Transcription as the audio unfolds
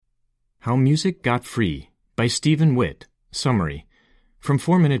How Music Got Free by Stephen Witt. Summary. From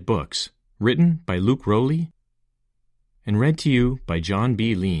 4-Minute Books. Written by Luke Rowley and read to you by John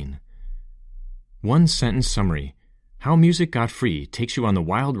B. Lean. One-sentence summary. How Music Got Free takes you on the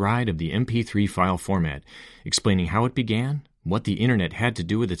wild ride of the MP3 file format, explaining how it began, what the Internet had to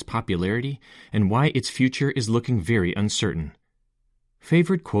do with its popularity, and why its future is looking very uncertain.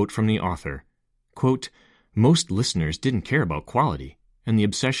 Favorite quote from the author. Quote, "Most listeners didn't care about quality, and the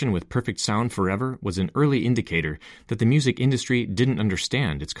obsession with perfect sound forever was an early indicator that the music industry didn't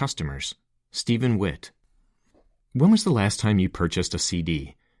understand its customers." Stephen Witt. When was the last time you purchased a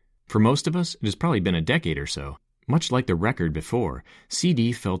CD? For most of us, it has probably been a decade or so. Much like the record before,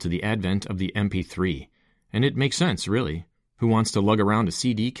 CD fell to the advent of the MP3. And it makes sense, really. Who wants to lug around a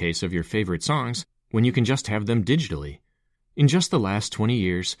CD case of your favorite songs when you can just have them digitally? In just the last 20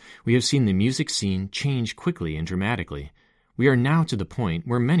 years, we have seen the music scene change quickly and dramatically. We are now to the point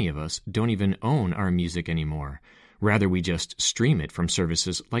where many of us don't even own our music anymore. Rather, we just stream it from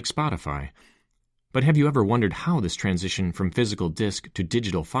services like Spotify. But have you ever wondered how this transition from physical disc to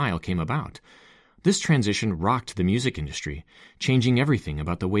digital file came about? This transition rocked the music industry, changing everything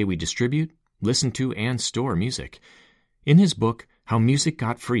about the way we distribute, listen to, and store music. In his book, How Music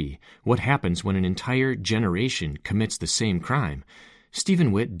Got Free, What Happens When an Entire Generation Commits the Same Crime,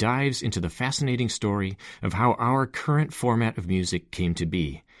 Stephen Witt dives into the fascinating story of how our current format of music came to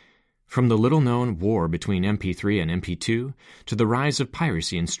be. From the little-known war between MP3 and MP2 to the rise of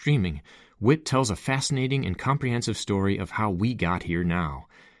piracy and streaming, Witt tells a fascinating and comprehensive story of how we got here now.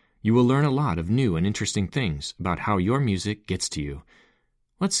 You will learn a lot of new and interesting things about how your music gets to you.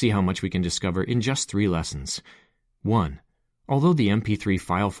 Let's see how much we can discover in just 3 lessons. 1. Although the MP3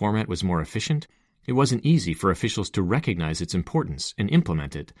 file format was more efficient, it wasn't easy for officials to recognize its importance and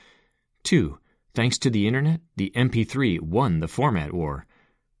implement it. 2. Thanks to the Internet, the MP3 won the format war.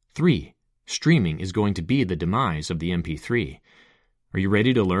 3. Streaming is going to be the demise of the MP3. Are you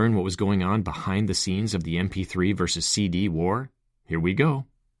ready to learn what was going on behind the scenes of the MP3 versus CD war? Here we go.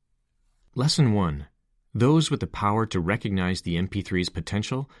 Lesson 1. Those with the power to recognize the MP3's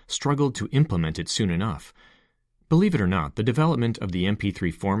potential struggled to implement it soon enough. Believe it or not, the development of the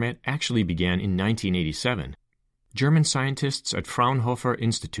MP3 format actually began in 1987. German scientists at Fraunhofer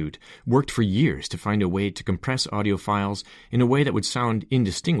Institute worked for years to find a way to compress audio files in a way that would sound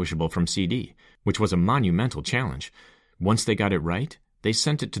indistinguishable from CD, which was a monumental challenge. Once they got it right, they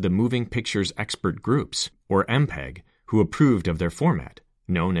sent it to the Moving Pictures Expert Groups, or MPEG, who approved of their format,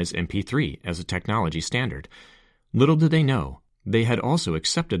 known as MP3 as a technology standard. Little did they know, they had also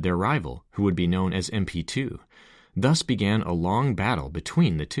accepted their rival, who would be known as MP2. Thus began a long battle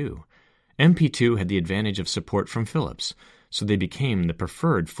between the two. MP2 had the advantage of support from Philips, so they became the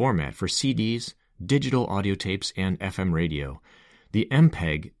preferred format for CDs, digital audio tapes, and FM radio. The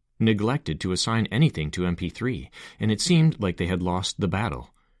MPEG neglected to assign anything to MP3, and it seemed like they had lost the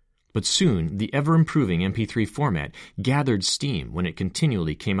battle. But soon, the ever-improving MP3 format gathered steam when it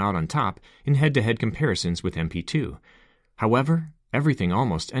continually came out on top in head-to-head comparisons with MP2. However, everything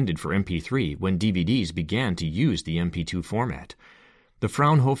almost ended for MP3 when DVDs began to use the MP2 format. The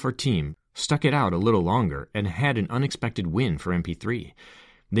Fraunhofer team stuck it out a little longer and had an unexpected win for MP3.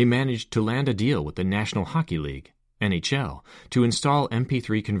 They managed to land a deal with the National Hockey League, NHL, to install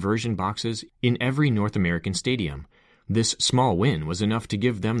MP3 conversion boxes in every North American stadium. This small win was enough to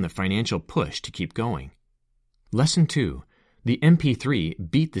give them the financial push to keep going. Lesson 2. The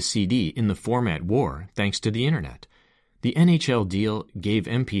MP3 beat the CD in the format war thanks to the Internet. The NHL deal gave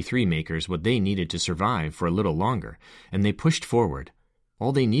MP3 makers what they needed to survive for a little longer, and they pushed forward.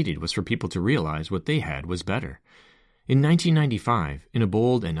 All they needed was for people to realize what they had was better. In 1995, in a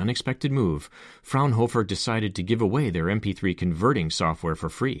bold and unexpected move, Fraunhofer decided to give away their MP3 converting software for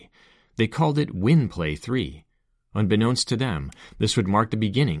free. They called it WinPlay 3. Unbeknownst to them, this would mark the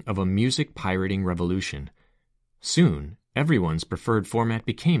beginning of a music pirating revolution. Soon, everyone's preferred format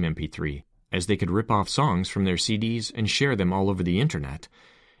became MP3, as they could rip off songs from their CDs and share them all over the Internet.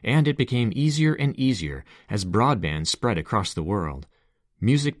 And it became easier and easier as broadband spread across the world.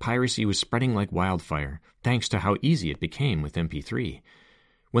 Music piracy was spreading like wildfire, thanks to how easy it became with MP3.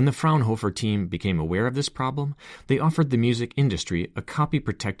 When the Fraunhofer team became aware of this problem, they offered the music industry a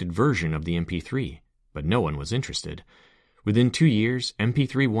copy-protected version of the MP3, but no one was interested. Within 2 years,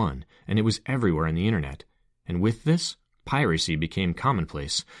 MP3 won, and it was everywhere on the Internet. And with this, piracy became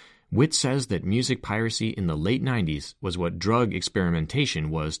commonplace. Witt says that music piracy in the late 90s was what drug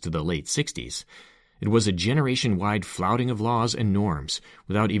experimentation was to the late 60s. It was a generation-wide flouting of laws and norms,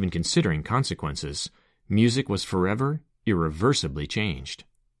 without even considering consequences. Music was forever, irreversibly changed.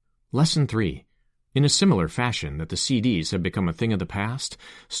 Lesson 3. In a similar fashion that the CDs have become a thing of the past,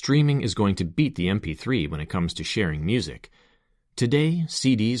 streaming is going to beat the MP3 when it comes to sharing music. Today,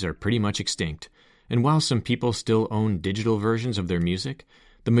 CDs are pretty much extinct, and while some people still own digital versions of their music,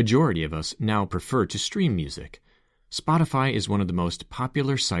 the majority of us now prefer to stream music. Spotify is one of the most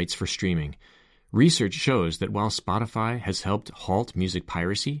popular sites for streaming. Research shows that while Spotify has helped halt music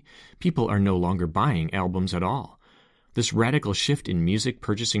piracy, people are no longer buying albums at all. This radical shift in music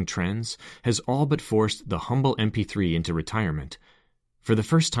purchasing trends has all but forced the humble MP3 into retirement. For the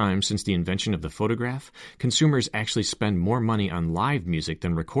first time since the invention of the phonograph, consumers actually spend more money on live music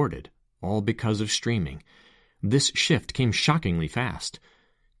than recorded, all because of streaming. This shift came shockingly fast.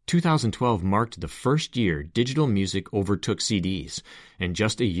 2012 marked the first year digital music overtook CDs, and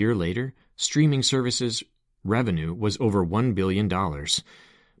just a year later, streaming services revenue was over $1 billion.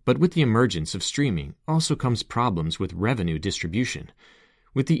 But with the emergence of streaming also comes problems with revenue distribution.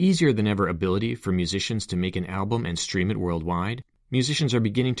 With the easier-than-ever ability for musicians to make an album and stream it worldwide, musicians are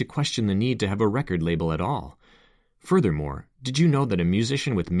beginning to question the need to have a record label at all. Furthermore, did you know that a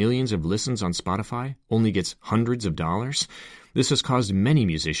musician with millions of listens on Spotify only gets hundreds of dollars? This has caused many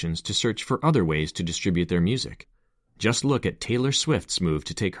musicians to search for other ways to distribute their music. Just look at Taylor Swift's move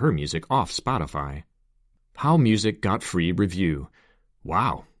to take her music off Spotify. How Music Got Free Review.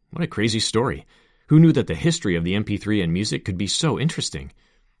 Wow, what a crazy story. Who knew that the history of the MP3 and music could be so interesting?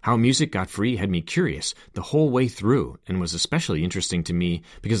 How Music Got Free had me curious the whole way through and was especially interesting to me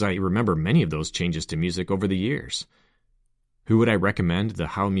because I remember many of those changes to music over the years. Who would I recommend the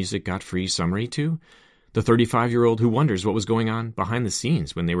How Music Got Free summary to? The 35-year-old who wonders what was going on behind the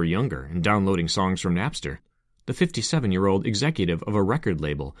scenes when they were younger and downloading songs from Napster. The 57-year-old executive of a record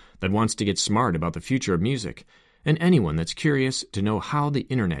label that wants to get smart about the future of music. And anyone that's curious to know how the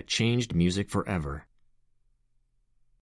internet changed music forever.